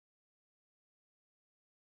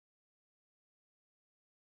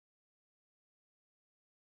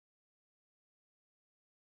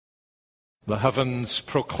The heavens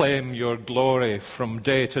proclaim your glory from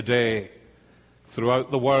day to day.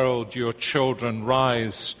 Throughout the world, your children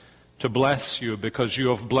rise to bless you because you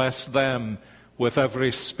have blessed them with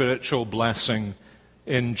every spiritual blessing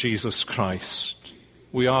in Jesus Christ.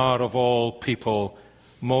 We are of all people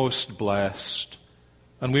most blessed,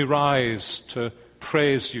 and we rise to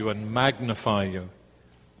praise you and magnify you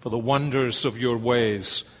for the wonders of your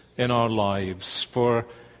ways in our lives, for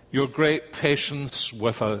your great patience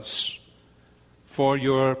with us, for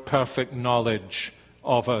your perfect knowledge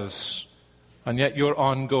of us, and yet your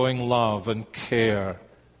ongoing love and care,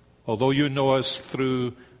 although you know us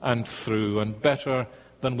through and better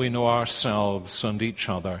than we know ourselves and each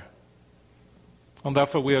other. And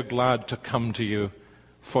therefore we are glad to come to you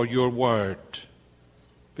for your word,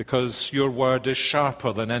 because your word is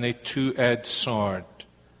sharper than any two-edged sword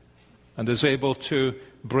and is able to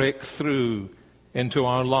break through into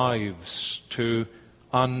our lives to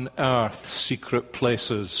unearth secret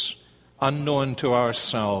places unknown to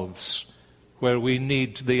ourselves where we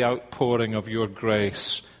need the outpouring of your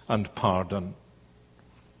grace and pardon,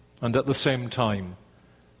 and at the same time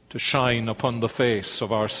to shine upon the face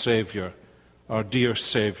of our Savior, our dear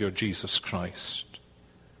Savior, Jesus Christ.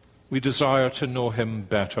 We desire to know him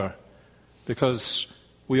better because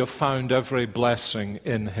we have found every blessing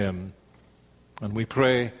in him. And we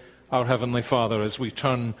pray, our Heavenly Father, as we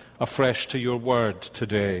turn afresh to your word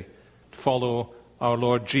today, follow our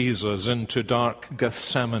Lord Jesus into dark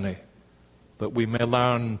Gethsemane, that we may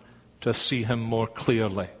learn to see him more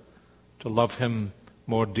clearly, to love him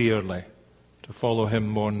more dearly, to follow him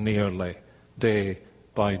more nearly, day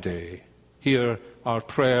by day. Hear our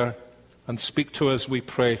prayer and speak to us, we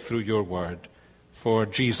pray, through your word. For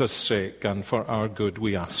Jesus' sake and for our good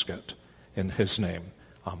we ask it. In his name,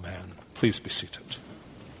 amen. Please be seated.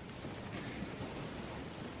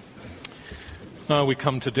 Now we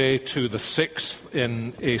come today to the sixth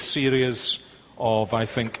in a series of, I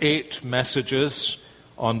think, 8 messages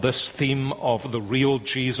on this theme of the real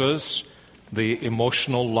Jesus, the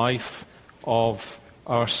emotional life of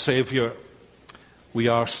our Savior. We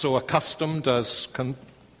are so accustomed as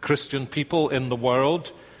Christian people in the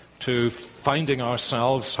world to finding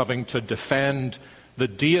ourselves having to defend the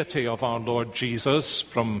deity of our Lord Jesus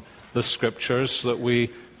from the Scriptures that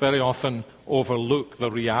we very often overlook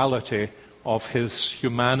the reality of his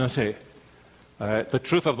humanity. The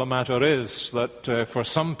truth of the matter is that for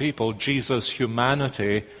some people, Jesus'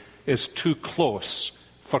 humanity is too close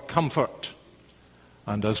for comfort.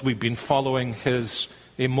 And as we've been following his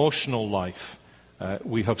emotional life,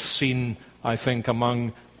 we have seen, I think,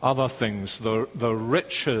 among other things, the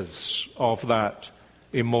riches of that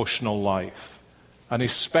emotional life. And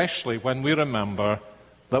especially when we remember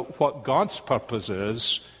that what God's purpose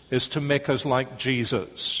is to make us like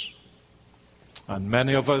Jesus. And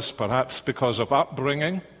many of us, perhaps because of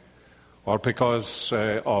upbringing, or because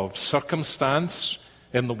of circumstance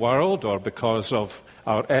in the world, or because of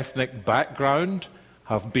our ethnic background,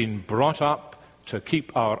 have been brought up to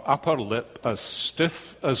keep our upper lip as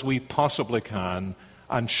stiff as we possibly can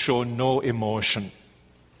and show no emotion.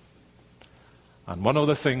 And one of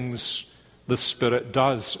the things the Spirit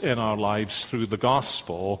does in our lives through the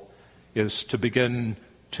gospel is to begin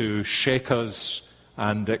to shake us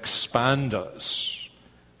and expand us,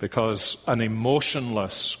 because an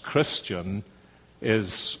emotionless Christian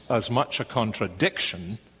is as much a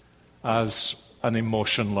contradiction as an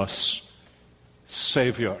emotionless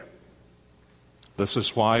Savior. This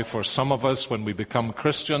is why for some of us, when we become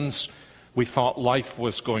Christians, we thought life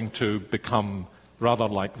was going to become rather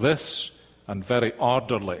like this and very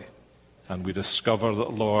orderly. And we discover that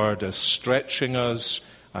the Lord is stretching us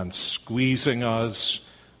and squeezing us,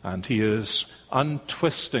 and he is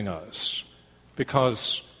untwisting us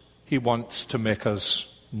because he wants to make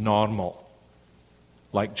us normal,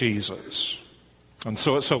 like Jesus. And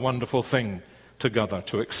so it's a wonderful thing together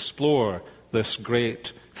to explore this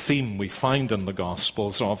great theme we find in the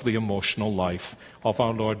Gospels of the emotional life of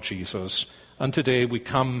our Lord Jesus. And today we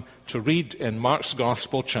come to read in Mark's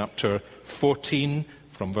Gospel, chapter 14,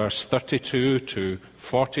 from verse 32 to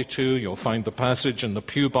 42. You'll find the passage in the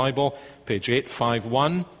Pew Bible, page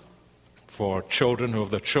 851. For children who have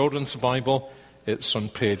the Children's Bible, it's on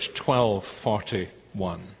page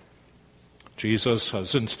 1241. Jesus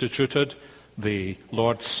has instituted the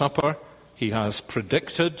Lord's Supper. He has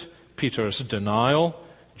predicted Peter's denial.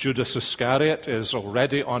 Judas Iscariot is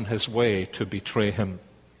already on his way to betray him.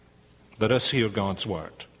 Let us hear God's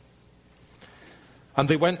word. And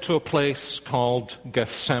they went to a place called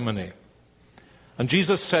Gethsemane. And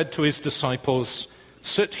Jesus said to his disciples,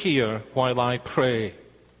 "Sit here while I pray."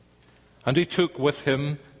 And he took with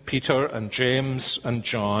him Peter and James and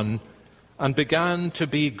John and began to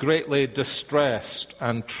be greatly distressed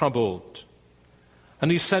and troubled. And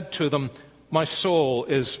he said to them, "My soul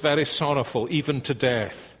is very sorrowful, even to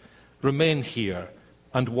death. Remain here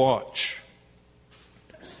and watch."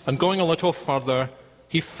 And going a little further,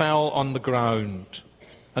 he fell on the ground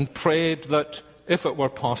and prayed that, if it were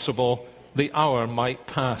possible, the hour might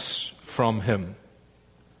pass from him.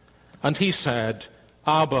 And he said,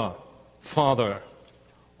 "Abba, Father,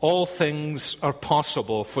 all things are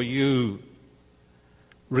possible for you.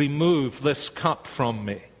 Remove this cup from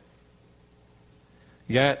me.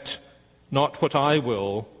 Yet not what I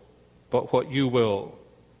will, but what you will."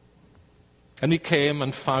 And he came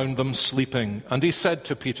and found them sleeping. And he said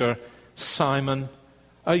to Peter, "Simon,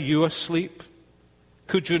 are you asleep?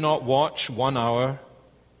 Could you not watch 1 hour?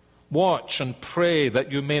 Watch and pray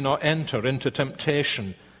that you may not enter into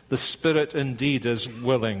temptation. The spirit indeed is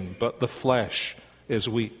willing, but the flesh is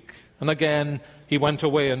weak." And again he went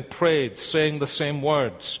away and prayed, saying the same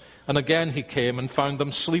words. And again he came and found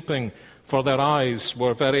them sleeping, for their eyes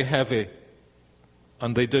were very heavy,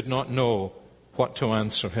 and they did not know what to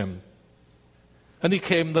answer him. And he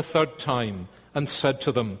came the third time and said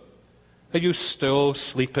to them, "Are you still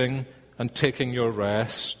sleeping and taking your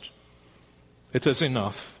rest? It is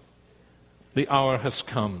enough. The hour has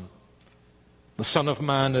come. The Son of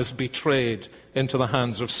Man is betrayed into the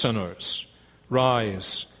hands of sinners.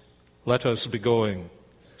 Rise, let us be going.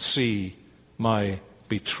 See, my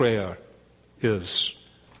betrayer is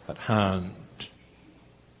at hand."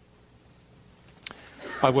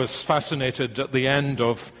 I was fascinated at the end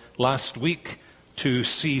of last week to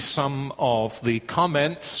see some of the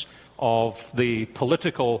comments of the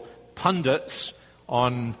political pundits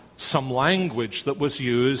on some language that was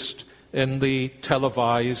used in the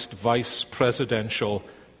televised vice presidential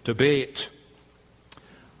debate.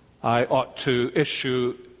 I ought to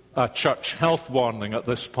issue a church health warning at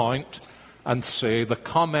this point and say the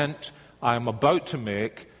comment I am about to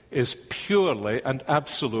make is purely and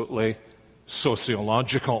absolutely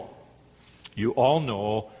sociological. You all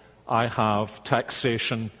know I have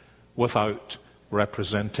taxation without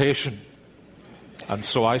representation. And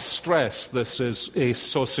so I stress this is a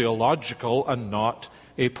sociological and not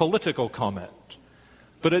a political comment.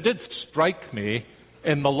 But it did strike me,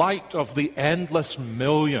 in the light of the endless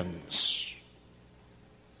millions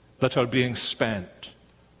that are being spent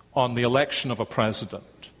on the election of a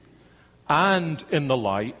president, and in the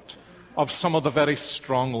light of some of the very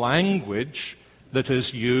strong language that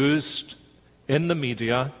is used in the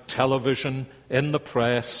media, television, in the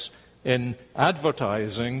press, in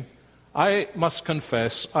advertising, I must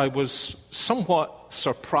confess I was somewhat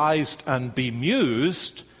surprised and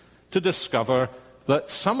bemused to discover that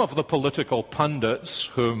some of the political pundits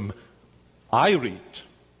whom I read,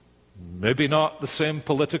 maybe not the same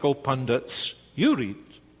political pundits you read,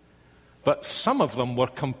 but some of them were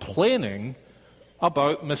complaining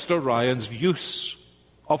about Mr. Ryan's use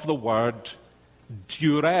of the word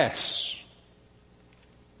duress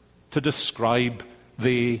to describe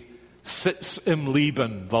the Sitz im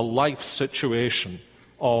Leben, the life situation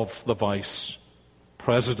of the vice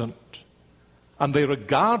president. And they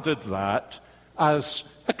regarded that as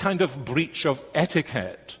a kind of breach of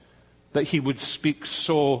etiquette, that he would speak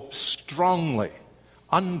so strongly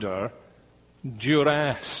under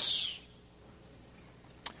duress.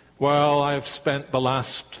 Well, I've spent the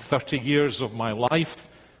last 30 years of my life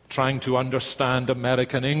trying to understand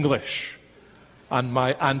American English, and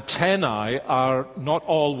my antennae are not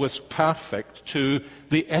always perfect to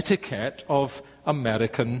the etiquette of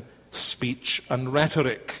American speech and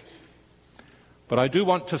rhetoric. But I do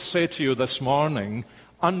want to say to you this morning,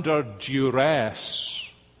 under duress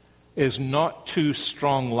is not too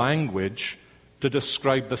strong language to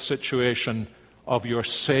describe the situation of your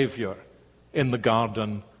Savior in the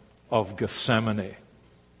Garden of Gethsemane.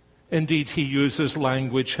 Indeed, he uses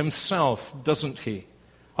language himself, doesn't he,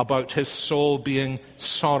 about his soul being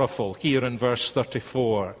sorrowful, here in verse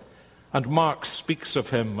 34. And Mark speaks of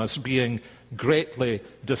him as being greatly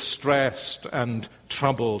distressed and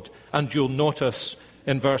troubled. And you'll notice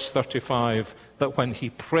in verse 35 that when he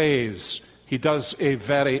prays, he does a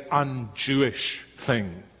very un-Jewish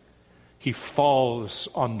thing. He falls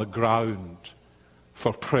on the ground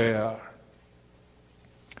for prayer.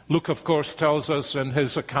 Luke, of course, tells us in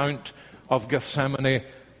his account of Gethsemane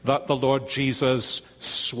that the Lord Jesus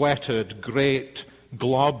sweated great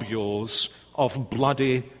globules of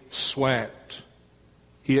bloody sweat.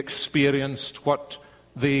 He experienced what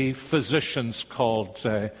the physicians called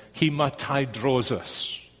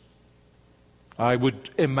hematidrosis. I would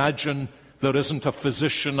imagine there isn't a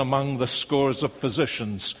physician among the scores of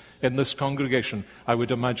physicians in this congregation. I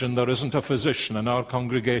would imagine there isn't a physician in our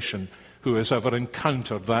congregation who has ever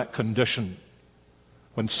encountered that condition.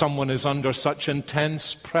 When someone is under such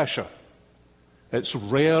intense pressure, it's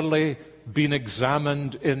rarely been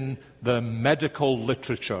examined in the medical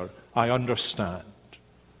literature, I understand,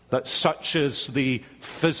 that such is the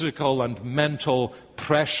physical and mental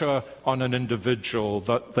pressure on an individual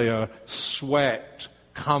that their sweat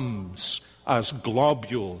comes as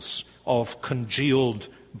globules of congealed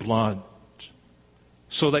blood.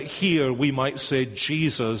 So that here we might say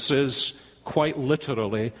Jesus is quite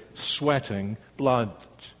literally sweating blood.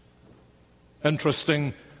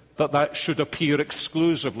 Interesting that should appear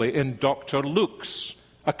exclusively in Dr. Luke's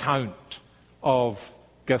account of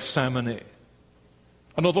Gethsemane.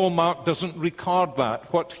 And although Mark doesn't record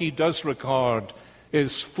that, what he does record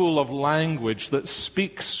is full of language that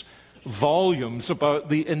speaks volumes about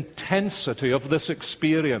the intensity of this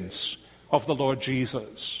experience of the Lord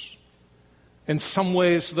Jesus. In some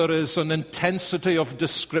ways, there is an intensity of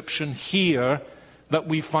description here that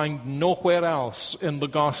we find nowhere else in the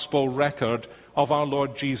gospel record of our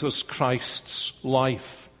Lord Jesus Christ's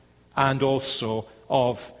life and also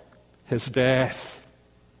of his death.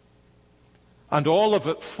 And all of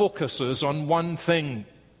it focuses on one thing.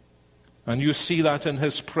 And you see that in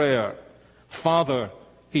his prayer. Father,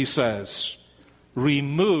 he says,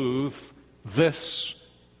 remove this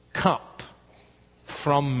cup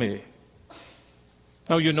from me.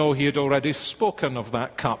 Now, you know, he had already spoken of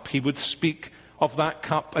that cup. He would speak of that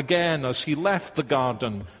cup again as he left the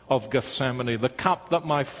Garden of Gethsemane. The cup that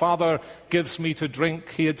my Father gives me to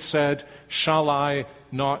drink, he had said, shall I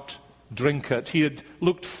not drink it? He had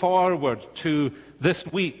looked forward to this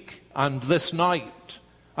week and this night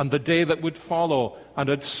and the day that would follow, and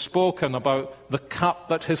had spoken about the cup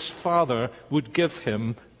that his Father would give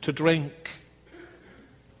him to drink.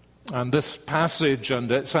 And this passage and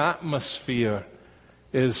its atmosphere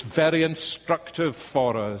is very instructive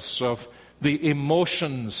for us of the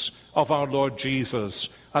emotions of our Lord Jesus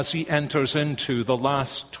as he enters into the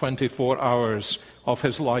last 24 hours of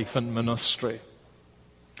his life and ministry.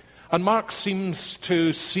 And Mark seems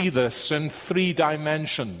to see this in three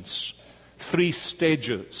dimensions, three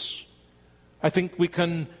stages. I think we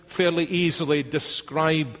can fairly easily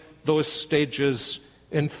describe those stages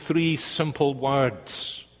in three simple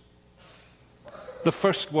words. The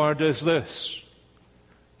first word is this: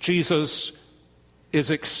 Jesus is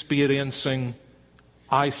experiencing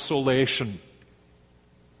isolation.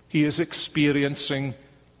 He is experiencing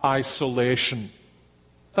isolation.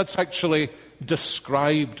 That's actually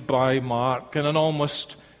described by Mark in an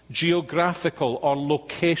almost geographical or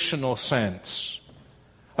locational sense.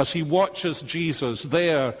 As he watches Jesus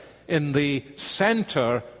there in the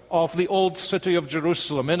center of the old city of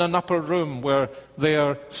Jerusalem, in an upper room where they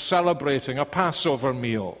are celebrating a Passover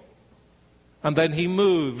meal. And then he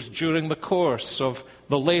moves during the course of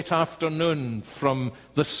the late afternoon from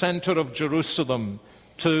the center of Jerusalem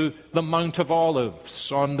to the Mount of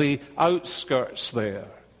Olives on the outskirts there.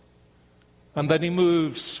 And then he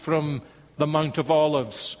moves from the Mount of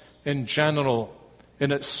Olives in general,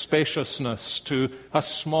 in its spaciousness, to a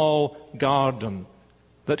small garden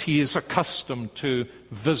that he is accustomed to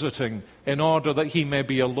visiting in order that he may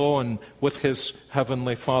be alone with his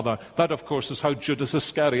heavenly Father. That, of course, is how Judas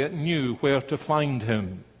Iscariot knew where to find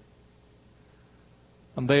him.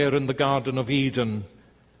 And there in the Garden of Eden,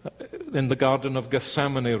 in the Garden of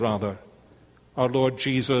Gethsemane rather, our Lord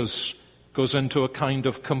Jesus goes into a kind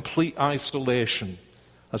of complete isolation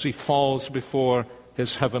as he falls before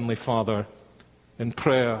his heavenly Father in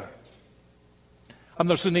prayer. And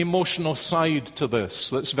there's an emotional side to this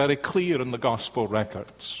that's very clear in the gospel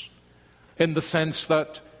records, in the sense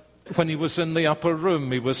that when he was in the upper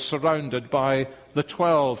room, he was surrounded by the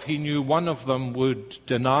 12. He knew one of them would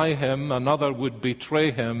deny him, another would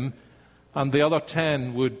betray him, and the other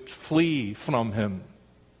 10 would flee from him.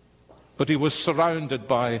 But he was surrounded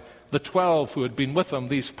by the 12 who had been with him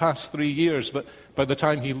these past 3 years, but by the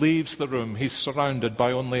time he leaves the room, he's surrounded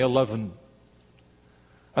by only 11.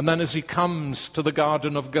 And then as he comes to the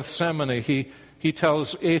Garden of Gethsemane, he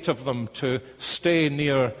tells 8 of them to stay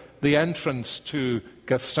near the entrance to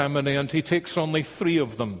Gethsemane, and he takes only 3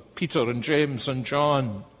 of them, Peter and James and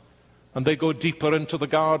John. And they go deeper into the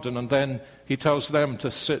garden, and then he tells them to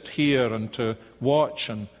sit here and to watch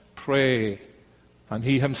and pray. And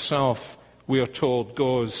he himself, we are told,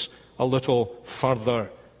 goes a little further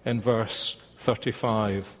in verse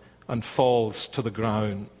 35 and falls to the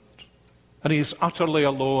ground. And he's utterly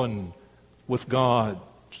alone with God.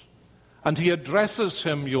 And he addresses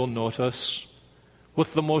him, you'll notice,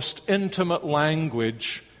 with the most intimate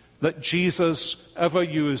language that Jesus ever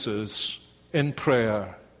uses in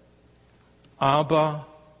prayer. Abba,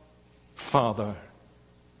 Father.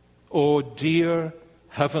 O dear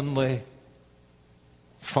Heavenly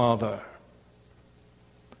Father.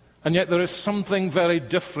 And yet there is something very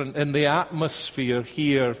different in the atmosphere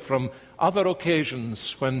here from other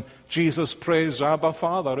occasions when Jesus prays, Abba,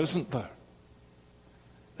 Father, isn't there?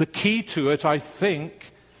 The key to it, I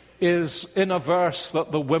think, is in a verse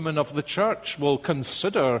that the women of the church will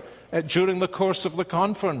consider during the course of the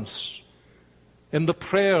conference. In the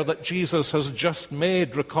prayer that Jesus has just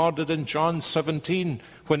made, recorded in John 17,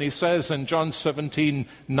 when he says in John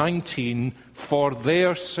 17:19, for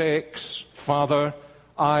their sakes, Father,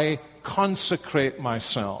 I consecrate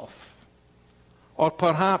myself. Or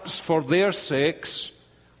perhaps for their sakes,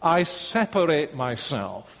 I separate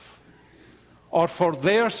myself. Or for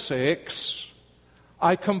their sakes,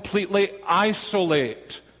 I completely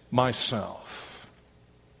isolate myself.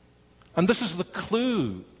 And this is the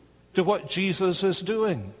clue to what Jesus is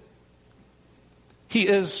doing. He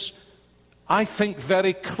is, I think,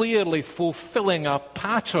 very clearly fulfilling a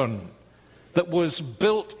pattern that was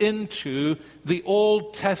built into the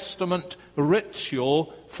Old Testament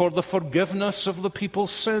ritual for the forgiveness of the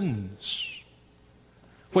people's sins.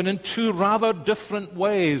 When in two rather different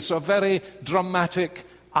ways, a very dramatic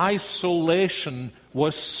isolation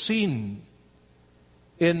was seen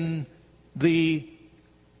in the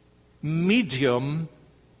medium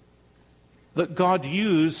that God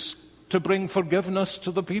used to bring forgiveness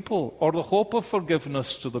to the people, or the hope of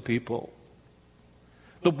forgiveness to the people.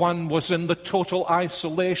 The one was in the total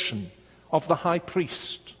isolation of the high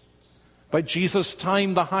priest. By Jesus'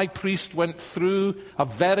 time, the high priest went through a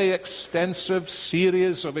very extensive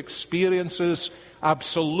series of experiences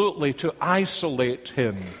absolutely to isolate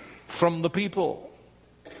him from the people.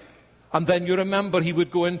 And then you remember he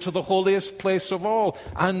would go into the holiest place of all,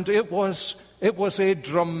 and it was a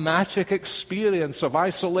dramatic experience of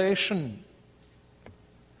isolation.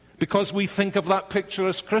 Because we think of that picture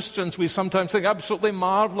as Christians, we sometimes think absolutely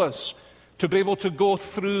marvelous to be able to go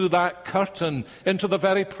through that curtain into the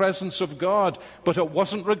very presence of God. But it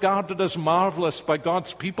wasn't regarded as marvelous by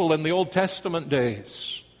God's people in the Old Testament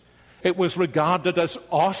days. It was regarded as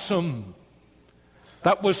awesome.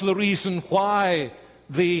 That was the reason why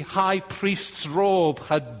the high priest's robe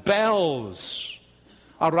had bells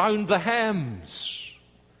around the hems,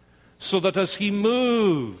 so that as he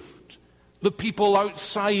moved, the people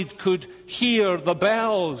outside could hear the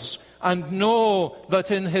bells and know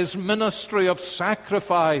that in his ministry of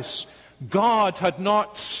sacrifice, God had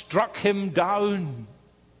not struck him down,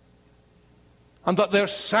 and that their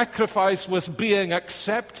sacrifice was being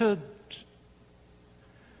accepted.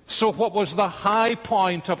 So what was the high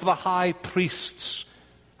point of the high priest's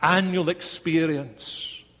annual experience?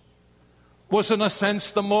 Was in a sense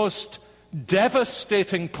the most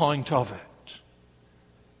devastating point of it.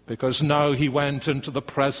 Because now he went into the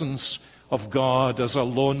presence of God as a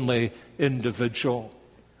lonely individual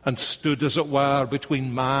and stood, as it were,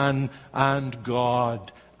 between man and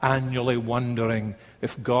God, annually wondering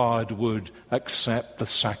if God would accept the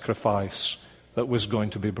sacrifice that was going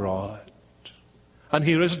to be brought. And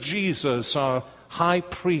here is Jesus, our high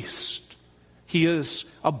priest. He is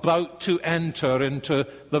about to enter into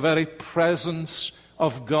the very presence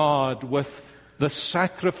of God with the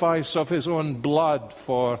sacrifice of his own blood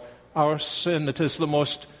for our sin. It is the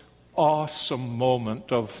most awesome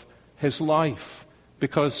moment of his life,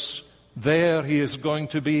 because there he is going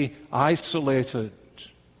to be isolated.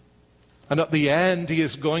 And at the end, he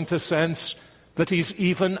is going to sense that he's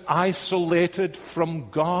even isolated from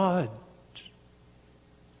God.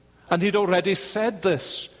 And he'd already said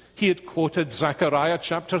this. He had quoted Zechariah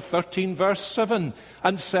chapter 13, verse 7,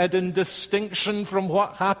 and said, in distinction from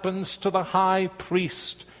what happens to the high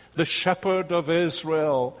priest, the shepherd of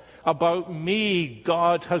Israel, about me,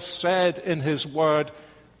 God has said in his word,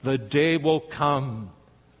 the day will come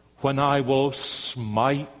when I will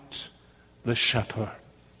smite the shepherd.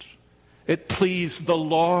 It pleased the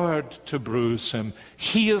Lord to bruise him.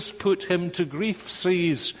 He has put him to grief,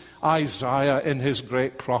 says Isaiah in his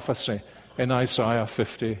great prophecy in Isaiah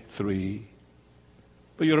 53.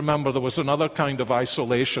 But you remember there was another kind of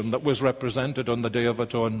isolation that was represented on the Day of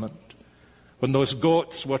Atonement, when those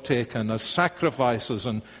goats were taken as sacrifices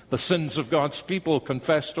and the sins of God's people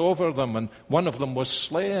confessed over them, and one of them was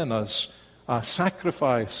slain as a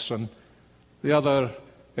sacrifice, and the other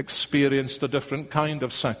experienced a different kind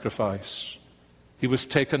of sacrifice. He was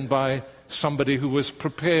taken by somebody who was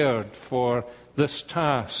prepared for this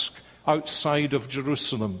task outside of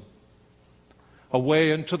Jerusalem.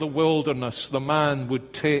 Away into the wilderness, the man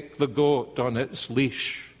would take the goat on its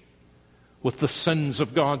leash, with the sins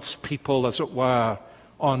of God's people, as it were,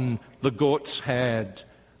 on the goat's head,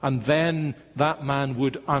 And then that man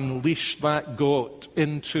would unleash that goat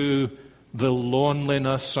into the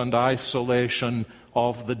loneliness and isolation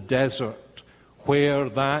of the desert, where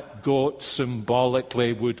that goat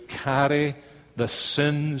symbolically would carry the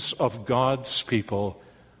sins of God's people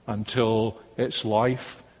until its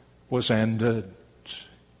life was ended.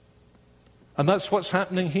 And that's what's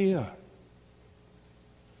happening here.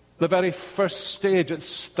 The very first stage, it's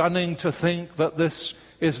stunning to think that this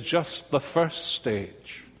is just the first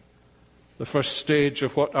stage. The first stage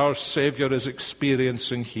of what our Savior is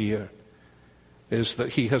experiencing here is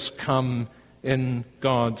that he has come in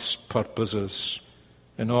God's purposes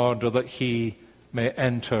in order that he may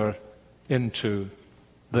enter into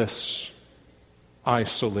this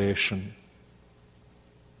isolation.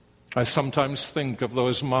 I sometimes think of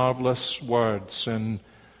those marvelous words in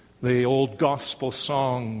the old gospel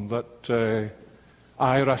song that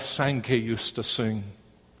Ira Sankey used to sing.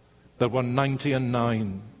 There were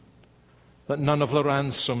 99, that none of the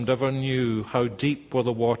ransomed ever knew how deep were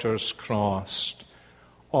the waters crossed,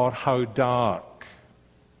 or how dark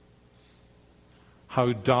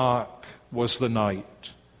was the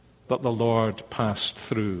night that the Lord passed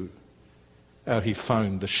through ere he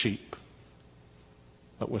found the sheep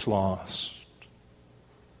that was lost.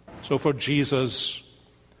 So for Jesus,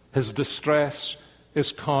 his distress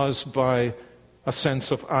is caused by a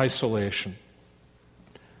sense of isolation.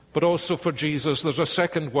 But also for Jesus, there's a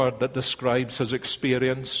second word that describes his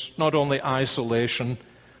experience, not only isolation,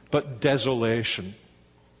 but desolation.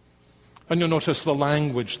 And you'll notice the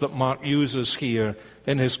language that Mark uses here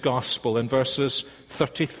in his gospel. In verses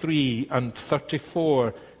 33 and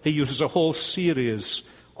 34, he uses a whole series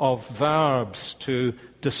of verbs to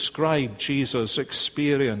describe Jesus'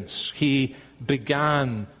 experience. He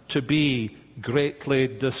began to be greatly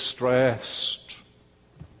distressed.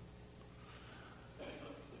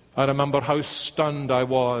 I remember how stunned I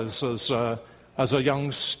was as a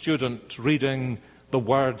young student reading the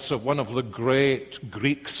words of one of the great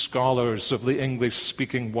Greek scholars of the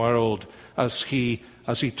English-speaking world as he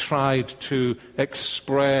tried to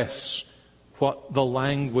express what the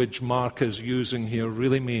language Mark is using here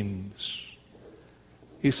really means.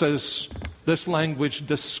 He says this language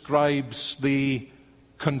describes the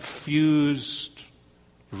confused,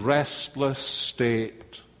 restless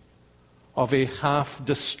state of a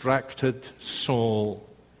half-distracted soul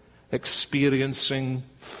experiencing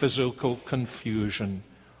physical confusion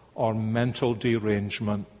or mental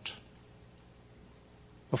derangement.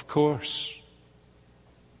 Of course.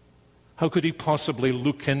 How could he possibly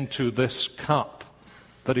look into this cup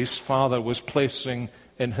that his father was placing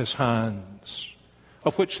in his hands,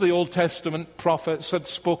 of which the Old Testament prophets had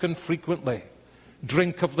spoken frequently?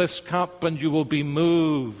 Drink of this cup and you will be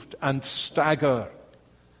moved and stagger.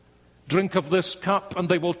 Drink of this cup and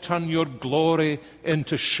they will turn your glory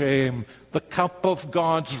into shame. The cup of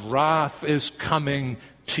God's wrath is coming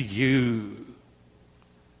to you.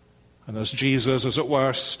 And as Jesus, as it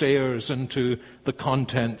were, stares into the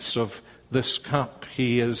contents of this cup,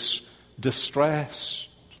 he is distressed.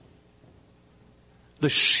 The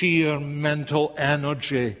sheer mental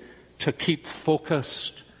energy to keep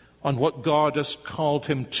focused on what God has called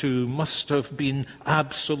him to must have been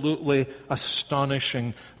absolutely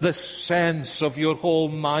astonishing. This sense of your whole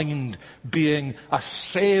mind being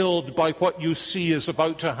assailed by what you see is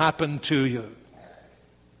about to happen to you.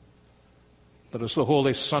 That as the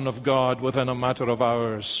Holy Son of God, within a matter of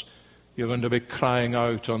hours, you're going to be crying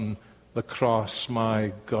out on the cross,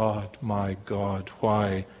 my God,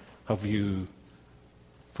 why have you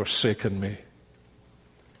forsaken me?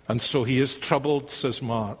 And so he is troubled, says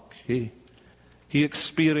Mark. He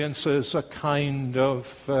experiences a kind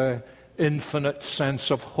of infinite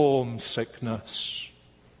sense of homesickness.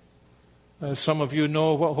 Some of you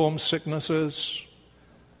know what homesickness is.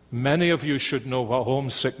 Many of you should know what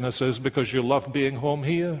homesickness is because you love being home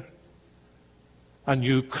here. And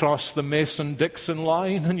you cross the Mason-Dixon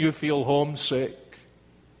line and you feel homesick.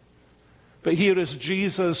 But here is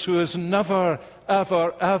Jesus, who has never,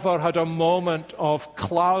 ever, ever had a moment of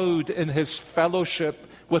cloud in his fellowship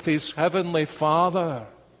with his heavenly Father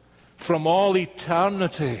from all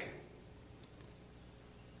eternity.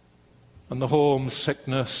 And the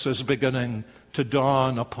homesickness is beginning to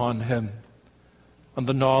dawn upon him. And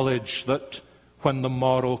the knowledge that when the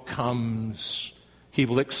morrow comes, he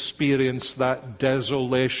will experience that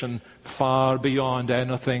desolation far beyond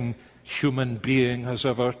anything human being has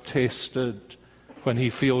ever tasted, when he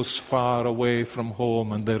feels far away from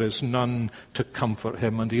home and there is none to comfort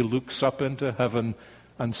him. And he looks up into heaven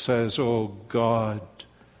and says, "Oh God,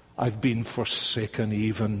 I've been forsaken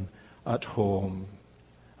even at home."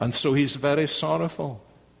 And so he's very sorrowful.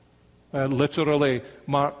 Literally,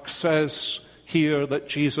 Mark says here that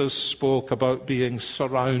Jesus spoke about being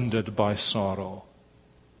surrounded by sorrow.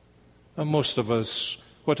 And most of us,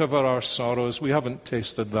 whatever our sorrows, we haven't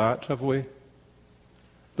tasted that, have we?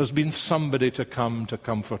 There's been somebody to come to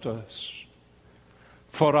comfort us.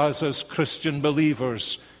 For us as Christian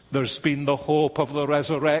believers, there's been the hope of the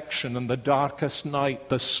resurrection in the darkest night,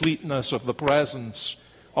 the sweetness of the presence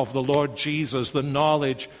of the Lord Jesus, the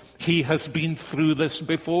knowledge He has been through this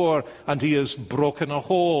before and He has broken a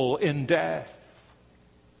hole in death.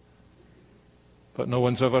 But no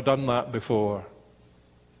one's ever done that before.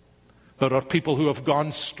 There are people who have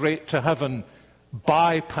gone straight to heaven,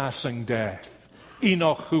 bypassing death.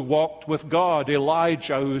 Enoch, who walked with God,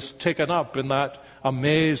 Elijah, who's taken up in that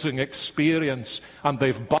amazing experience, and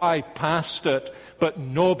they've bypassed it, but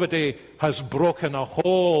nobody has broken a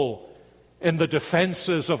hole in the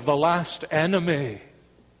defenses of the last enemy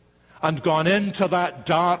and gone into that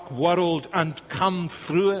dark world and come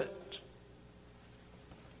through it.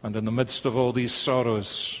 And in the midst of all these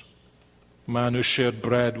sorrows, a man who shared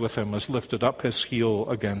bread with him has lifted up his heel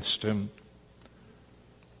against him.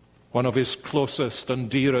 One of his closest and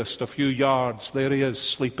dearest, a few yards, there he is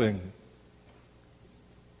sleeping.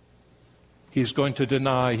 He's going to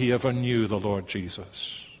deny he ever knew the Lord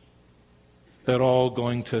Jesus. They're all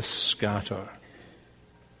going to scatter.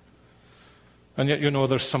 And yet,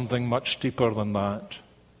 there's something much deeper than that.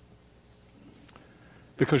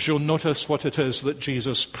 Because you'll notice what it is that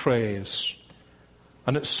Jesus prays.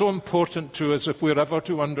 And it's so important to us, if we're ever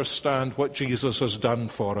to understand what Jesus has done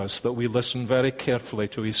for us, that we listen very carefully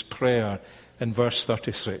to his prayer in verse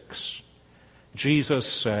 36.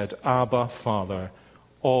 Jesus said, "Abba, Father,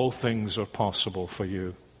 all things are possible for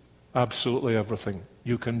you." Absolutely everything.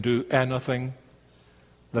 You can do anything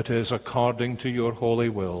that is according to your holy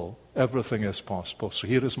will. Everything is possible. So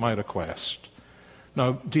here is my request.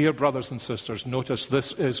 Now, dear brothers and sisters, notice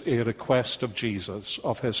this is a request of Jesus,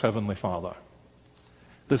 of his heavenly Father.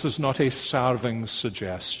 This is not a serving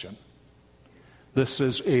suggestion. This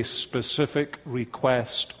is a specific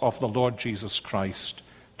request of the Lord Jesus Christ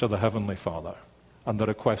to the heavenly Father. And the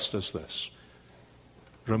request is this: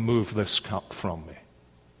 remove this cup from me.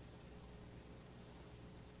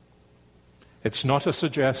 It's not a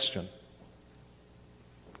suggestion.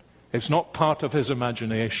 It's not part of his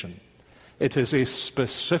imagination. It is a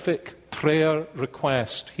specific prayer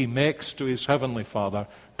request he makes to his heavenly Father.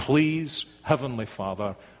 Please, heavenly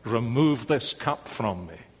Father, remove this cup from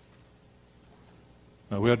me.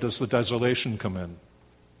 Now, where does the desolation come in?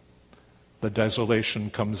 The desolation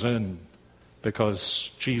comes in because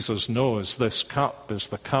Jesus knows this cup is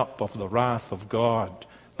the cup of the wrath of God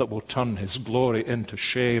that will turn his glory into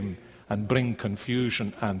shame and bring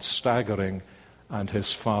confusion and staggering. And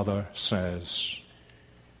his Father says,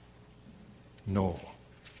 no.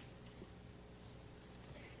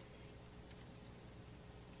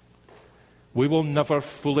 We will never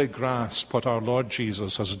fully grasp what our Lord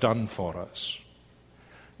Jesus has done for us,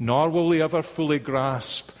 nor will we ever fully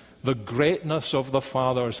grasp the greatness of the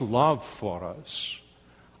Father's love for us,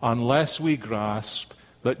 unless we grasp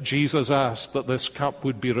that Jesus asked that this cup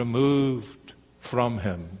would be removed from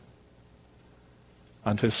him.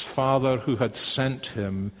 And his Father, who had sent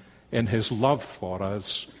him in his love for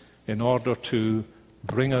us in order to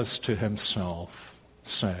bring us to himself,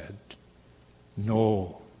 said,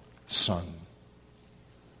 "No, Son,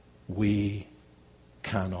 we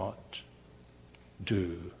cannot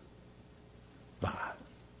do that."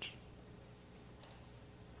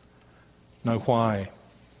 Now, why?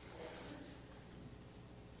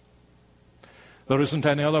 There isn't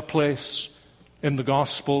any other place in the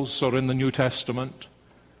Gospels or in the New Testament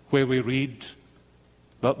where we read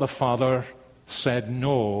that the Father said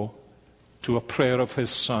no to a prayer of his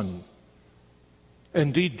Son.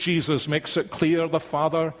 Indeed, Jesus makes it clear the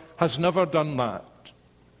Father has never done that.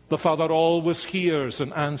 The Father always hears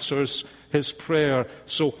and answers his prayer.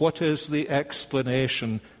 So what is the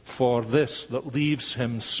explanation for this that leaves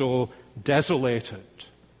him so desolated?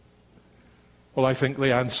 Well, I think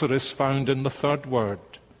the answer is found in the third word.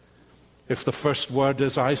 If the first word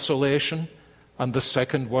is isolation and the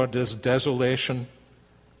second word is desolation,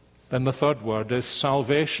 then the third word is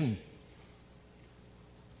salvation.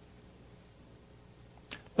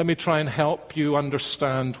 Let me try and help you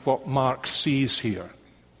understand what Mark sees here.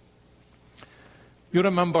 You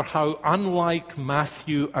remember how, unlike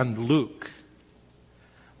Matthew and Luke,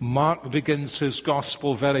 Mark begins his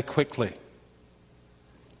gospel very quickly.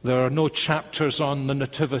 There are no chapters on the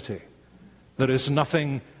Nativity. There is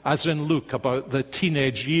nothing, as in Luke, about the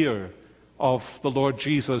teenage year of the Lord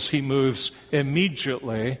Jesus. He moves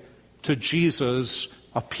immediately to Jesus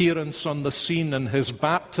appearance on the scene in his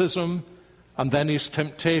baptism, and then his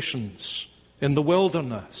temptations in the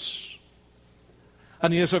wilderness.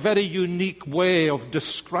 And he has a very unique way of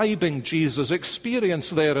describing Jesus' experience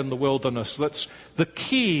there in the wilderness. That's the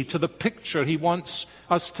key to the picture he wants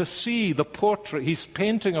us to see, the portrait he's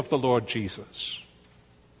painting of the Lord Jesus.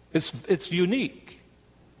 It's unique.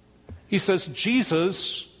 He says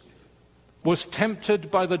Jesus was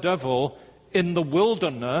tempted by the devil in the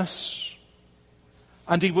wilderness,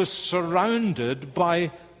 and he was surrounded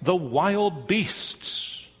by the wild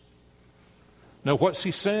beasts. Now, what's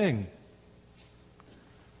he saying?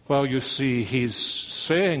 Well, you see, he's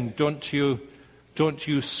saying, don't you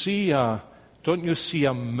see a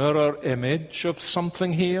mirror image of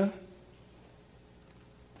something here?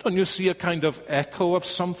 Don't you see a kind of echo of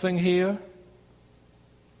something here?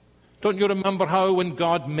 Don't you remember how when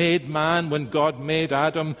God made man, when God made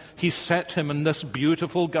Adam, he set him in this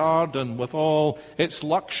beautiful garden with all its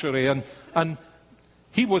luxury, and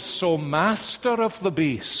he was so master of the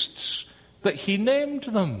beasts that he named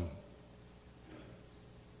them.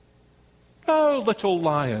 Now, little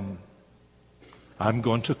lion, I'm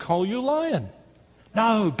going to call you lion.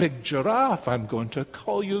 Now, big giraffe, I'm going to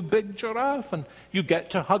call you big giraffe. And you get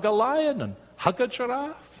to hug a lion and hug a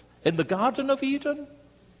giraffe in the Garden of Eden.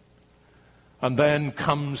 And then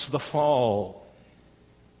comes the fall,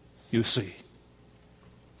 you see.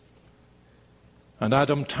 And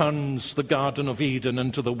Adam turns the Garden of Eden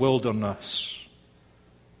into the wilderness.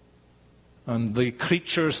 And the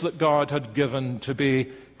creatures that God had given to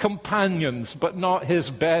be companions, but not his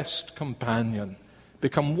best companion,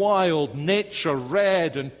 become wild, nature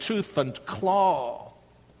red in tooth and claw.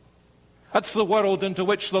 That's the world into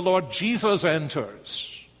which the Lord Jesus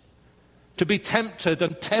enters, to be tempted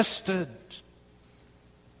and tested.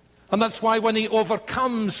 And that's why when he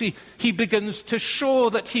overcomes, he begins to show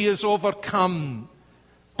that he is overcome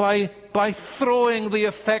by throwing the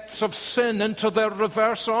effects of sin into their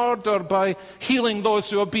reverse order, by healing those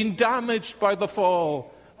who have been damaged by the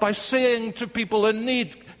fall, by saying to people in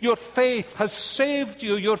need, your faith has saved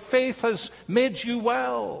you, your faith has made you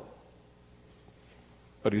well.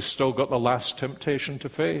 But he's still got the last temptation to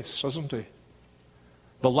face, hasn't he?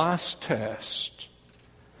 The last test,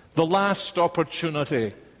 the last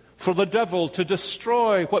opportunity for the devil to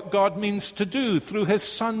destroy what God means to do through his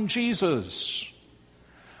Son Jesus.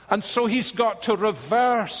 And so he's got to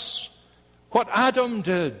reverse what Adam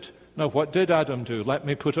did. Now, what did Adam do? Let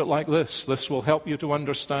me put it like this. This will help you to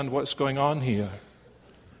understand what's going on here.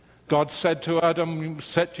 God said to Adam,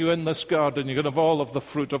 set you in this garden, you can have all of the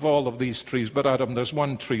fruit of all of these trees, but Adam, there's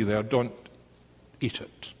one tree there, don't eat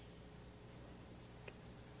it.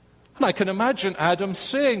 And I can imagine Adam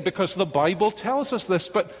saying, because the Bible tells us this,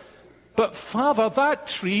 but Father, that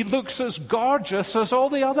tree looks as gorgeous as all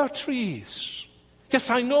the other trees. Yes,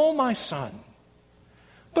 I know, my son.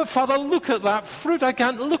 But Father, look at that fruit. I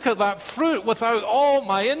can't look at that fruit without all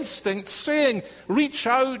my instincts saying, reach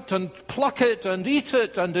out and pluck it and eat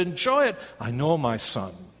it and enjoy it. I know, my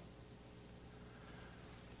son.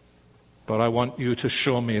 But I want you to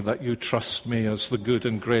show me that you trust me as the good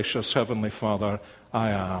and gracious Heavenly Father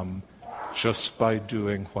I am, just by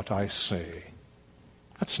doing what I say.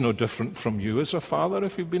 That's no different from you as a father,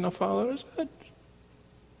 if you've been a father, is it?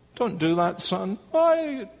 Don't do that, son.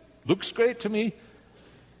 Oh, it looks great to me.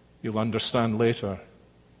 You'll understand later.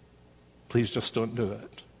 Please just don't do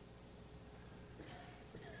it.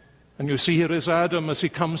 And you see, here is Adam as he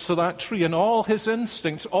comes to that tree, and all his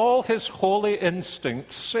instincts, all his holy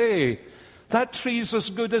instincts say, that tree's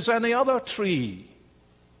as good as any other tree.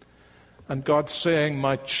 And God's saying,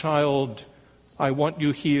 my child, I want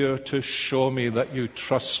you here to show me that you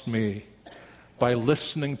trust me by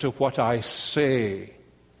listening to what I say,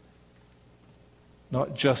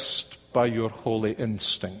 not just by your holy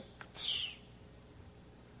instincts.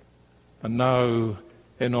 And now,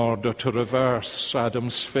 in order to reverse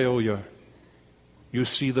Adam's failure, you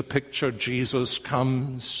see the picture. Jesus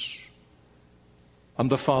comes,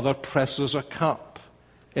 and the Father presses a cup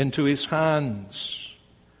into his hands.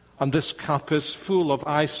 And this cup is full of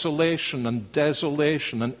isolation and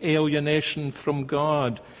desolation and alienation from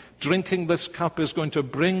God. Drinking this cup is going to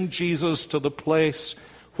bring Jesus to the place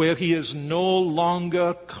where he is no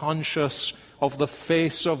longer conscious of the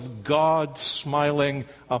face of God smiling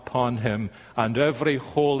upon him. And every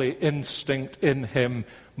holy instinct in him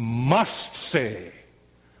must say,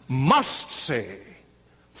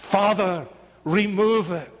 Father,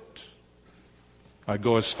 remove it. I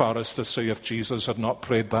go as far as to say if Jesus had not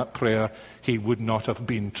prayed that prayer, he would not have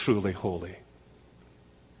been truly holy.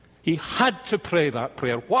 He had to pray that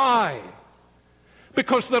prayer. Why?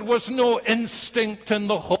 because there was no instinct in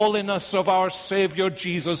the holiness of our Savior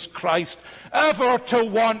Jesus Christ ever to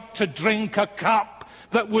want to drink a cup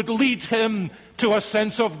that would lead him to a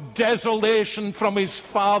sense of desolation from his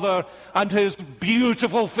Father and his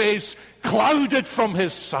beautiful face clouded from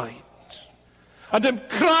his sight. And him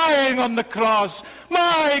crying on the cross,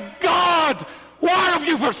 "My God, why have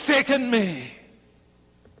you forsaken me?"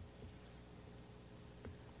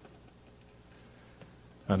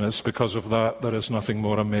 And it's because of that there is nothing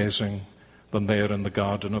more amazing than there in the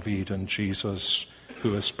Garden of Eden, Jesus,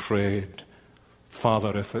 who has prayed,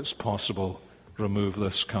 "Father, if it's possible, remove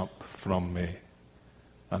this cup from me."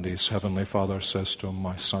 And his heavenly Father says to him,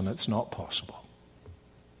 "My son, it's not possible.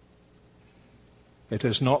 It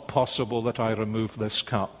is not possible that I remove this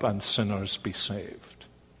cup and sinners be saved.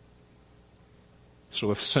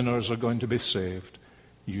 So if sinners are going to be saved,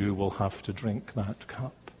 you will have to drink that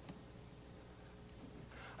cup."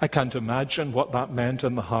 I can't imagine what that meant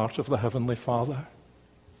in the heart of the Heavenly Father.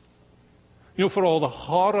 You know, for all the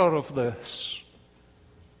horror of this,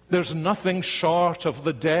 there's nothing short of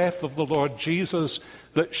the death of the Lord Jesus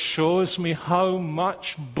that shows me how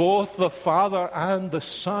much both the Father and the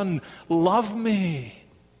Son love me.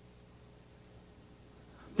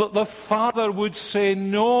 That the Father would say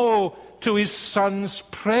no to his Son's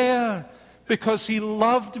prayer because he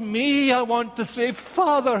loved me. I want to say,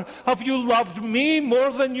 "Father, have you loved me more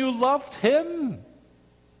than you loved him?"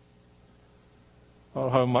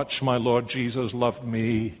 Or how much my Lord Jesus loved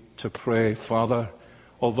me to pray, "Father,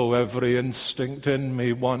 although every instinct in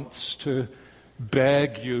me wants to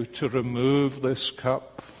beg you to remove this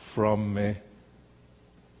cup from me,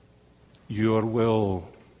 your will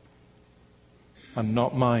and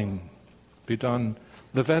not mine be done."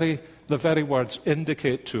 The very words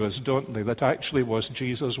indicate to us, don't they, that actually was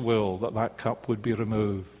Jesus' will that that cup would be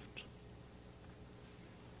removed.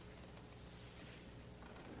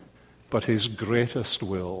 But his greatest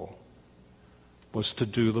will was to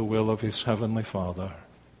do the will of his heavenly Father.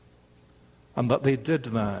 And that they did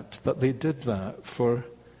that for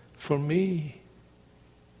me.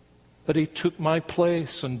 That he took my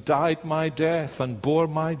place and died my death and bore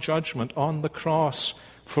my judgment on the cross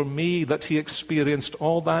for me, that he experienced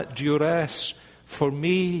all that duress for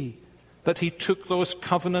me, that he took those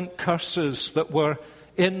covenant curses that were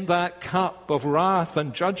in that cup of wrath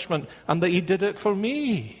and judgment, and that he did it for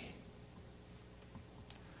me.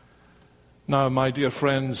 Now, my dear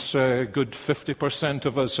friends, a good 50%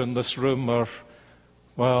 of us in this room are,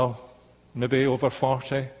 well, maybe over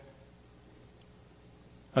 40.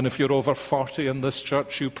 And if you're over 40 in this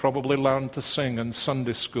church, you probably learned to sing in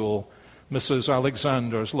Sunday school Mrs.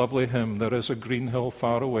 Alexander's lovely hymn, "There is a green hill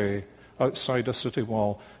far away, outside a city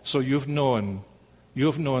wall." So you've known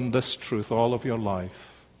this truth all of your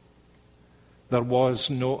life. There was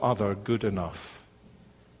no other good enough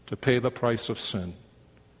to pay the price of sin.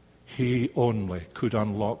 He only could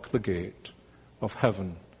unlock the gate of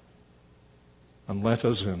heaven and let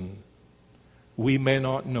us in. We may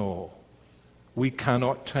not know, we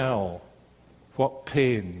cannot tell what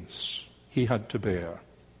pains he had to bear,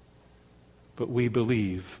 but we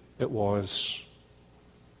believe it was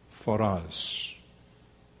for us,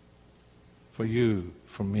 for you,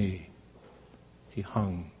 for me. He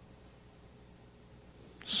hung,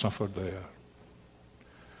 suffered there.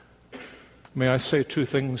 May I say two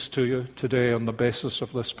things to you today on the basis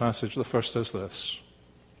of this passage. The first is this.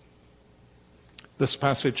 This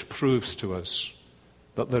passage proves to us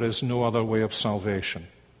that there is no other way of salvation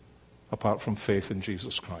apart from faith in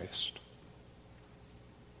Jesus Christ.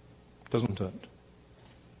 Doesn't it?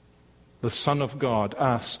 The Son of God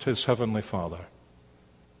asked his heavenly Father,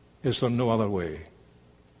 "Is there no other way?"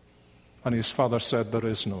 And his Father said, "There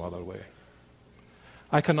is no other way."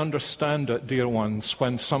 I can understand it, dear ones,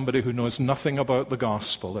 when somebody who knows nothing about the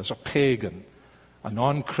gospel, is a pagan, a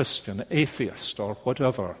non-Christian, atheist, or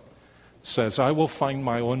whatever, says, "I will find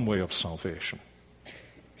my own way of salvation."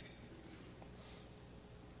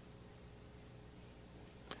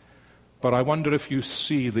 But I wonder if you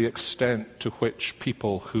see the extent to which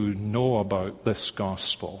people who know about this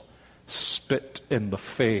gospel spit in the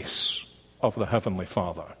face of the Heavenly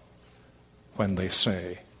Father when they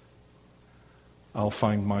say, "I'll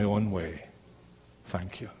find my own way,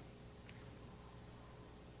 thank you."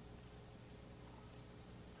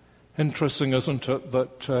 Interesting, isn't it,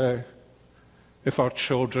 that if our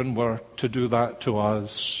children were to do that to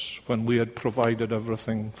us when we had provided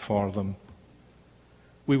everything for them,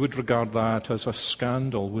 we would regard that as a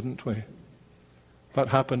scandal, wouldn't we? That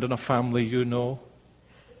happened in a family you know,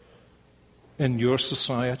 in your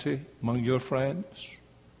society, among your friends.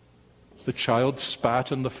 The child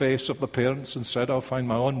spat in the face of the parents and said, "I'll find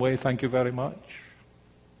my own way, thank you very much."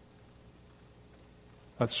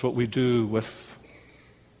 That's what we do with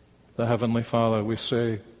the Heavenly Father. We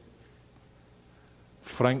say,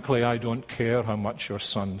 frankly, I don't care how much your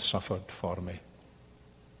Son suffered for me.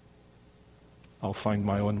 I'll find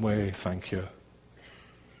my own way, thank you.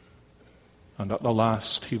 And at the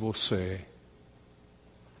last he will say,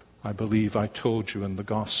 I believe I told you in the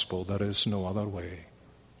gospel there is no other way.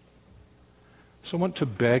 So I want to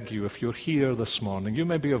beg you, if you're here this morning, you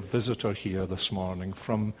may be a visitor here this morning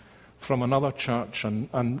from another church,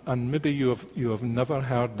 and maybe you have never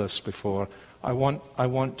heard this before. I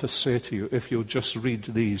want to say to you, if you'll just read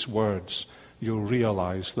these words, you'll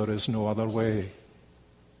realize there is no other way.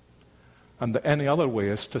 And that any other way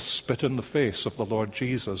is to spit in the face of the Lord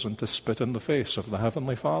Jesus and to spit in the face of the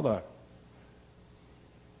Heavenly Father.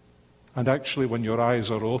 And actually, when your eyes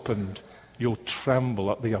are opened, you'll tremble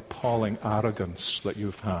at the appalling arrogance that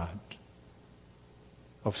you've had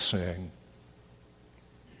of saying,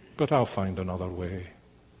 but I'll find another way.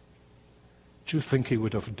 Do you think he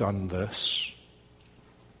would have done this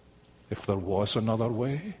if there was another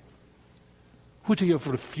way? Would he have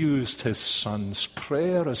refused his Son's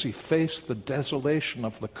prayer as he faced the desolation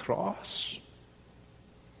of the cross?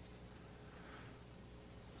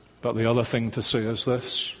 But the other thing to say is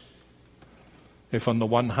this. If on the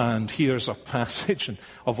one hand, here's a passage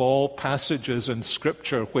of all passages in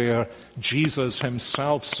Scripture where Jesus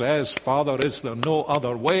himself says, Father, is there no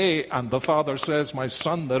other way? And the Father says, my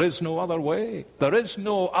Son, there is no other way. There is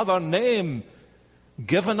no other name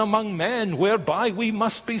given among men whereby we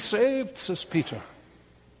must be saved, says Peter.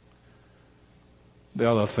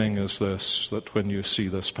 The other thing is this, that when you see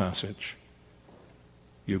this passage,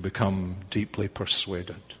 you become deeply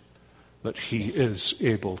persuaded that he is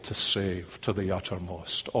able to save to the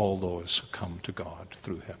uttermost all those who come to God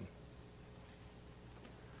through him.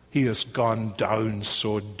 He has gone down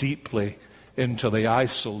so deeply into the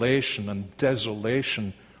isolation and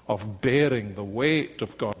desolation of bearing the weight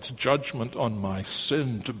of God's judgment on my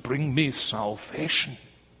sin to bring me salvation,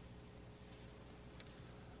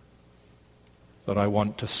 that I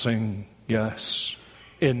want to sing, yes,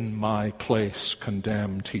 in my place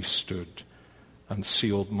condemned he stood and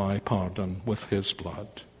sealed my pardon with his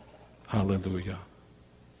blood. Hallelujah.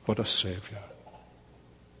 What a Savior.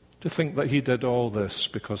 To think that he did all this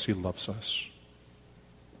because he loves us.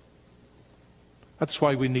 That's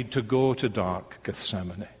why we need to go to dark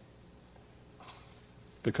Gethsemane.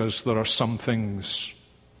 Because there are some things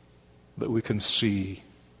that we can see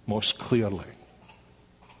most clearly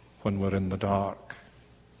when we're in the dark.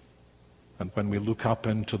 And when we look up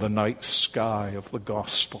into the night sky of the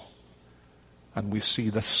gospel, and we see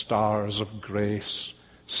the stars of grace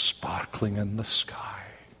sparkling in the sky.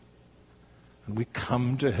 And we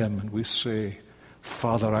come to him and we say,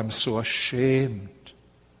 Father, I'm so ashamed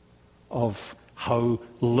of how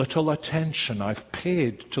little attention I've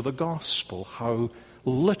paid to the gospel, how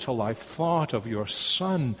little I've thought of your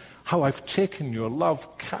Son, how I've taken your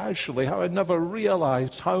love casually, how I never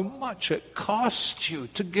realized how much it cost you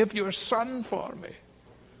to give your Son for me.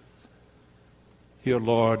 Here,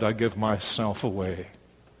 Lord, I give myself away.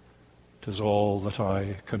 'Tis all that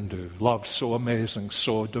I can do. Love so amazing,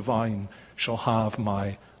 so divine, shall have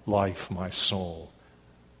my life, my soul,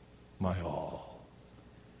 my all.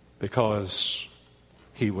 Because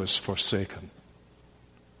he was forsaken,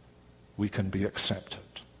 we can be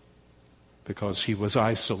accepted. Because he was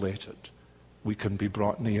isolated, we can be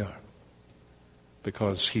brought near.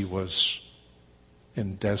 Because he was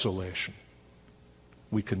in desolation,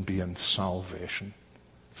 we can be in salvation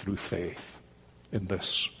through faith in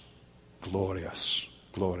this glorious,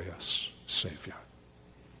 glorious Savior.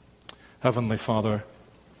 Heavenly Father,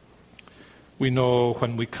 we know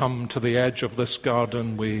when we come to the edge of this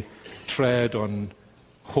garden, we tread on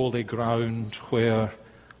holy ground where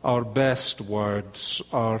our best words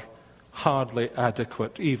are hardly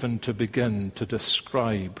adequate even to begin to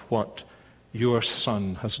describe what your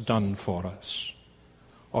Son has done for us,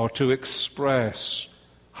 or to express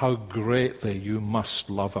how greatly you must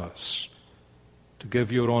love us, to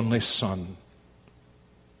give your only Son,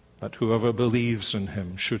 that whoever believes in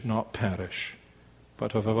him should not perish,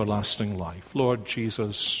 but have everlasting life. Lord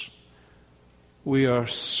Jesus, we are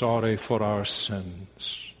sorry for our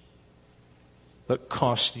sins that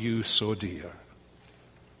cost you so dear,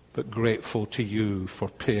 but grateful to you for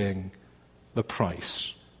paying the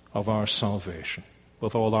price of our salvation.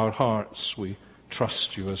 With all our hearts, we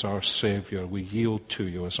trust you as our Savior. We yield to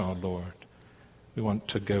you as our Lord. We want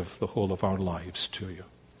to give the whole of our lives to you.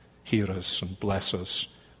 Hear us and bless us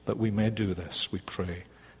that we may do this, we pray,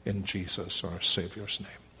 in Jesus, our Savior's name.